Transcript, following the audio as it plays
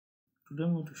Today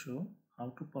I'm going to show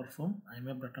how to perform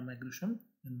IMAP data migration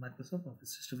in Microsoft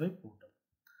Office 365 portal.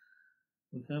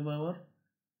 We have our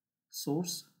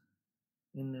source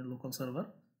in a local server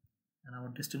and our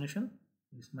destination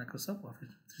is Microsoft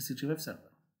Office 365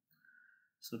 server.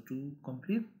 So to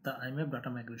complete the IMAP data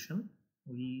migration,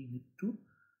 we need to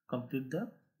complete the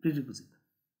prerequisite.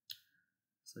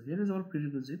 So here is our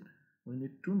prerequisite. We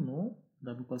need to know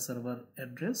the local server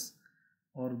address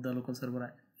or the local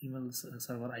server email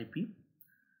server IP,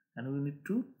 and we need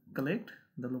to collect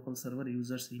the local server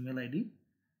user's email ID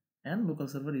and local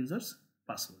server user's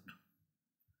password.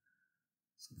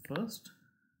 So first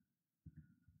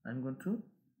I'm going to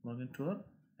log into our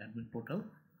admin portal.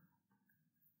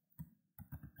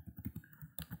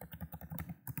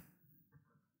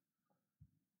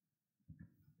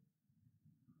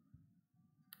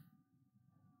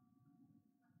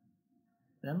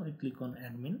 Then I click on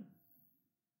admin.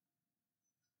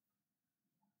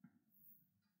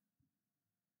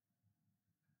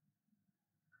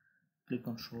 Click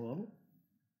on show all.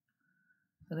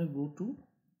 Then I go to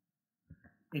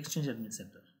Exchange Admin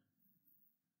Center.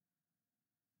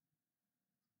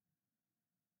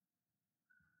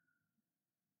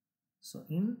 So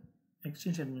in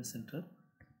Exchange Admin Center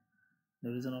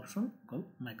there is an option called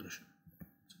migration.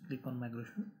 So click on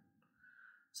migration.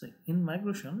 So in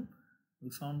migration we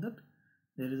found that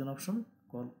there is an option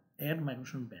called add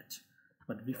migration batch,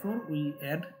 but before we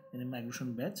add any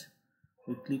migration batch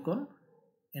we click on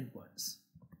endpoints.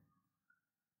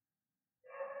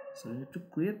 So we need to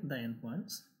create the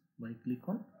endpoints by click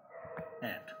on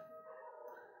add,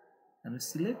 and we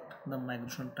select the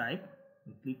migration type.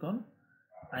 We click on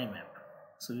IMAP.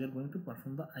 So we are going to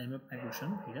perform the IMAP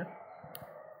migration here.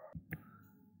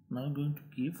 Now I'm going to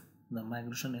give the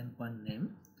migration endpoint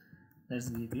name. Let's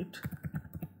give it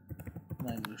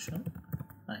migration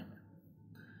IMAP.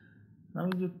 Now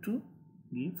we need to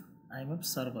give IMAP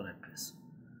server address.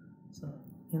 So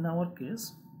in our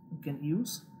case you can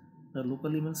use the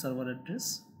local email server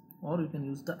address or you can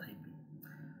use the IP.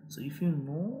 So if you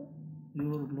know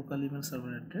your local email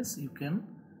server address, you can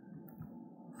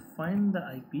find the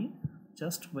IP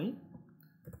just by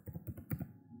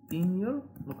ping your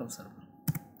local server.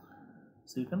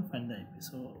 So you can find the IP.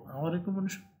 So our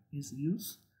recommendation is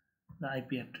use the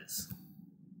IP address.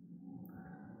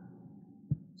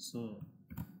 So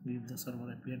give the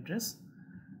server IP address.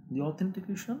 The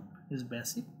authentication is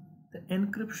basic. The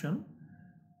encryption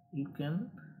you can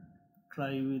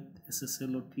try with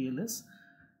SSL or TLS.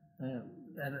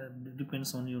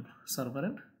 Depends on your server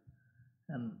end,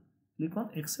 and click on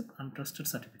accept untrusted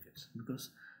certificates because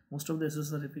most of the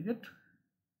SSL certificate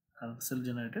are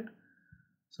self-generated.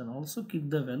 So also keep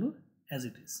the value as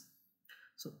it is.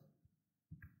 So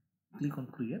click on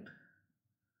create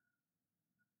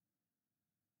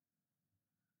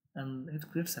and it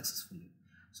creates successfully.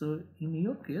 So in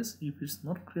your case, if it's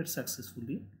not created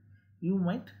successfully, you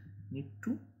might need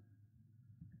to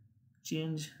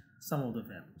change some of the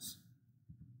values.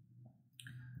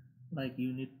 Like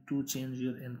you need to change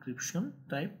your encryption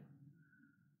type.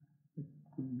 It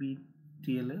could be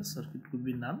TLS or it could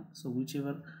be none. So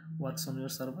whichever works on your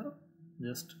server,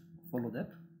 just follow that.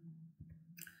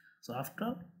 So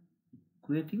after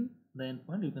creating the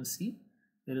endpoint, you can see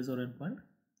there is our endpoint.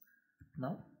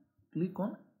 Now click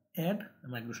on add a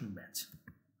migration batch.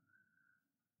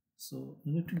 So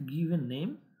you need to give a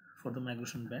name for the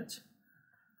migration batch.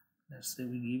 Let's say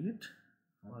we give it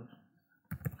our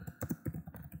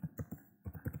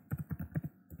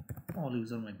all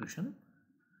user migration,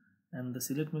 and the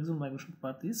select migration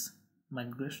path is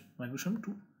migration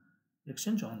to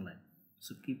Exchange Online.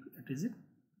 So keep it as it.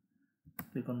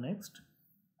 Click on next.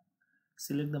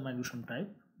 Select the migration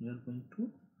type. We are going to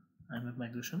IMAP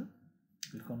migration.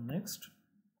 Click on next.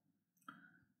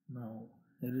 Now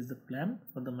here is the plan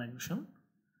for the migration.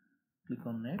 Click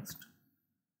on next.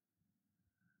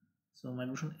 So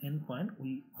migration endpoint,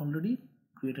 we already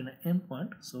created an endpoint,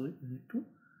 so we need to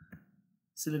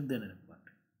select the endpoint.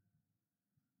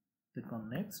 Click on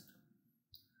next.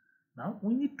 Now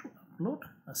we need to upload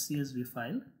a CSV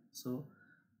file, so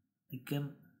I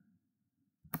can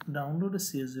download a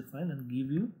CSV file and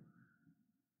give you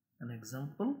an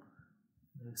example.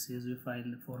 The CSV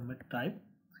file format type.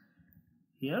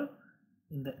 Here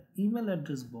in the email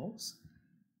address box,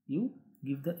 you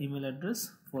give the email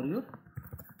address for your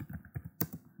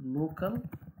local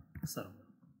server,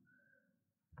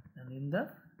 and in the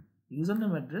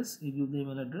username address you give the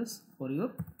email address for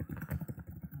your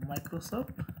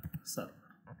Microsoft server,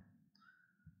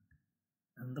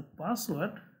 and the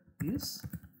password is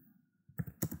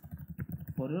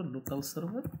for your local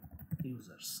server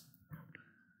users.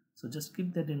 So just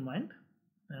keep that in mind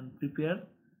and prepare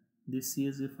this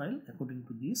CSV file according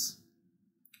to this,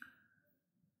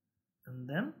 and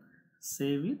then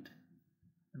save it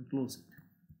and close it.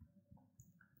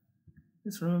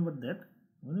 Please remember that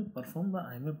when you perform the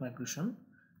IMAP migration,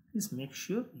 please make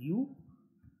sure you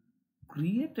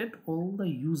created all the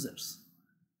users,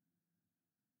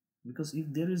 because if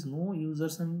there is no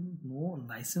users and no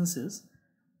licenses,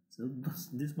 so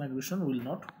this migration will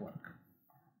not work.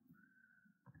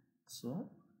 So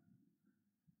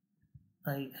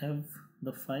I have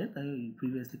the file I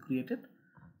previously created,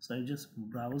 so I just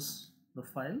browse the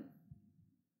file,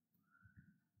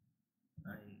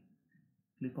 I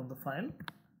click on the file,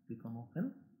 click on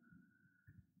open,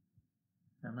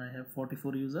 and I have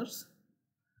 44 users.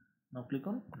 Now click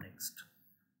on next.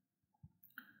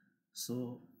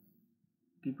 So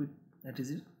keep it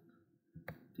as it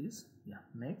is. Yeah,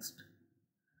 next.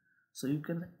 So you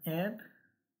can add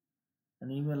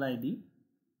an email ID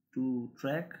to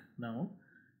track down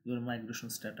your migration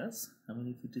status. I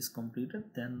mean, if it is completed,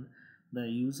 then the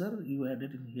user you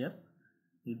added in here,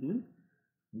 it will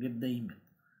get the email.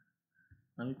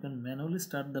 Now you can manually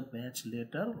start the batch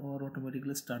later or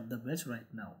automatically start the batch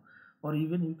right now, or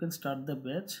even you can start the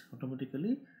batch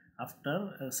automatically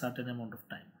after a certain amount of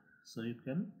time. So you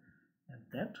can add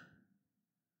that,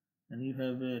 and you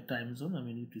have a time zone, I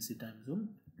mean UTC time zone.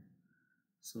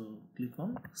 So click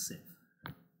on save.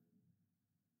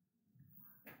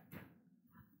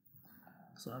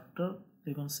 So after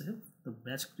click on save, the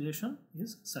batch creation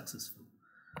is successful.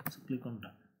 So click on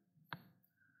done.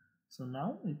 So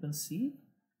now you can see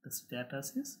the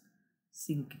status is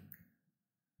syncing.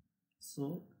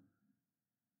 So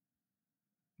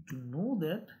to know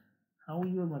that how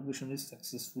your migration is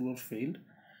successful or failed,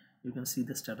 you can see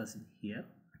the status in here.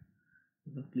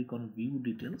 You can click on view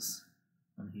details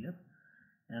on here,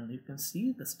 and you can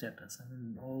see the status. I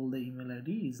mean, all the email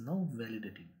ID is now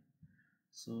validating.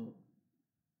 So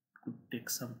it could take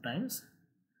some times,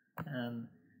 and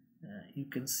you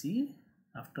can see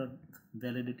after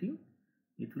validating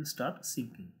it will start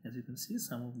syncing. As you can see,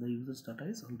 some of the users data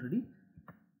is already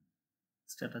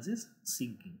status is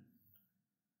syncing.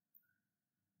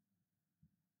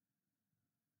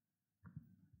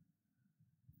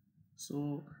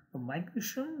 So the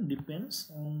migration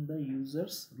depends on the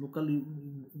users, local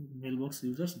mailbox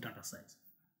users data size.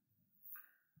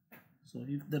 So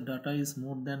if the data is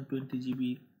more than 20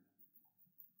 GB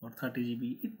or 30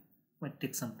 GB, it might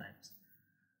take some time.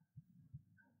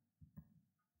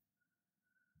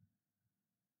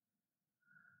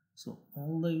 So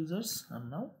all the users are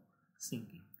now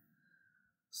syncing.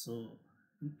 So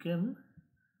you can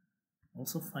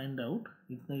also find out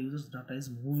if the user's data is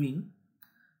moving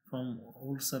from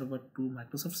old server to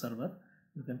Microsoft server.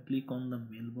 You can click on the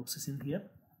mailboxes in here.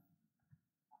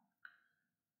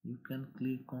 You can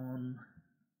click on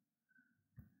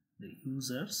the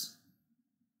users.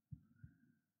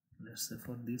 Let's say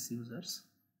for these users,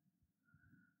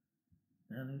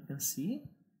 and you can see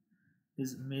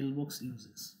is mailbox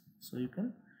uses. So you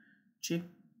can check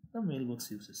the mailbox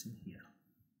uses in here.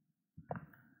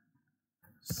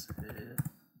 Say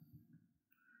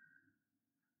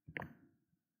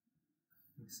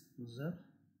this user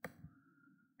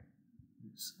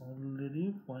is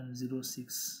already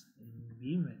 0.06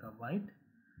 MB megabyte.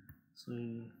 So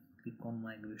you click on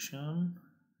migration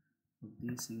of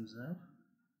this user.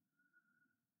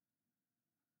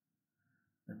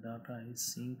 The data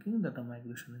is syncing, data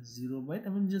migration is 0 byte. I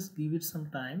mean, just give it some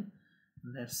time.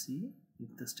 Let's see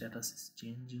if the status is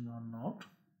changing or not.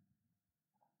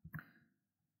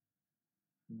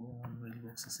 Go on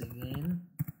mailboxes again.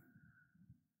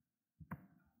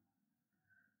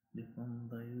 Click on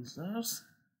the users.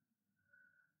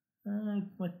 It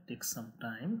might take some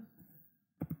time.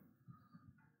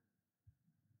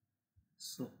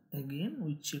 So again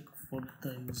we check for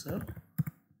the user.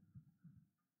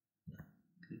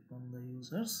 Click on the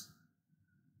users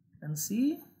and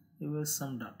see here is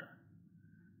some data.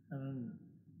 I mean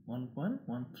 1.13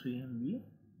 MB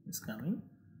is coming.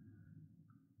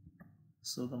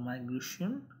 So the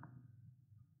migration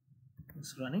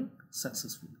is running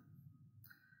successfully.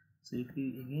 So if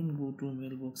we again go to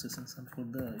mailboxes and search for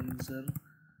the user,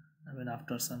 I mean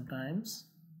after some times,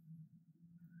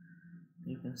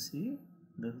 you can see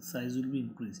the size will be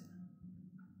increasing.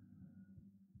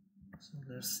 So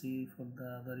let's see for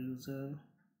the other user.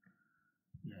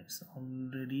 Yeah, it's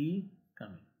already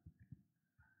coming.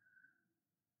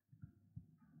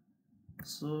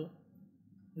 So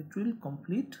it will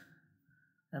complete,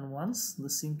 and once the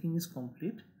syncing is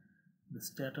complete, the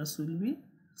status will be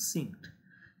synced.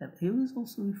 And here is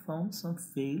also we found some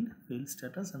failed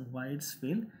status, and why it's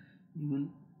failed, you will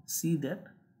see that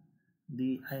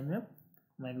the IMAP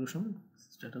migration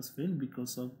status failed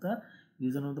because of the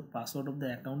username of the password of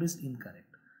the account is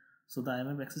incorrect. So the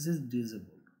IMAP access is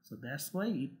disabled. So that's why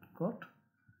it got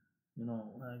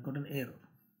got an error.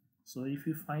 So if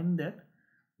you find that,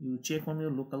 you check on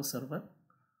your local server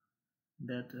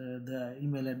that the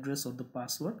email address or the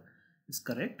password is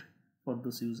correct for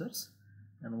those users,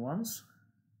 and once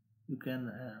you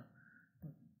can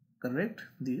correct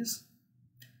this,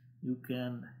 you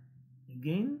can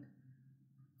again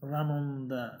run on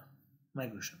the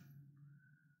migration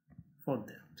for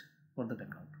that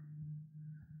account.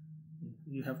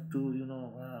 You have to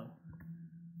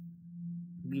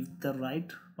give the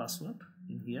right password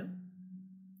in here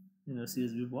in your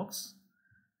CSV box,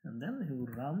 and then you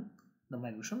run the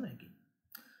migration again.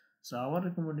 So our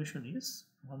recommendation is,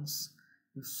 once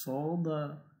you saw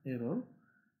the error,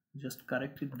 just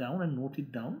correct it down and note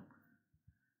it down,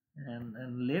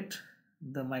 and let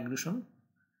the migration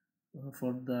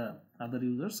for the other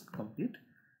users complete,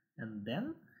 and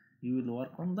then you will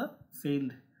work on the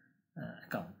failed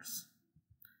accounts.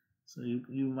 So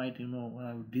you might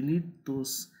delete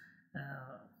those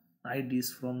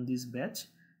IDs from this batch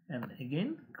and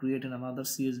again create another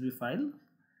CSV file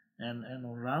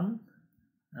and run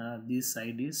these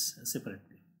IDs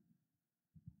separately.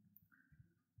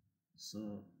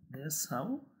 So that's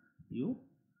how you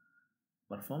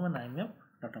perform an IMAP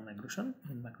data migration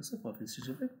in Microsoft Office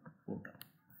 365 portal.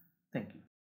 Thank you.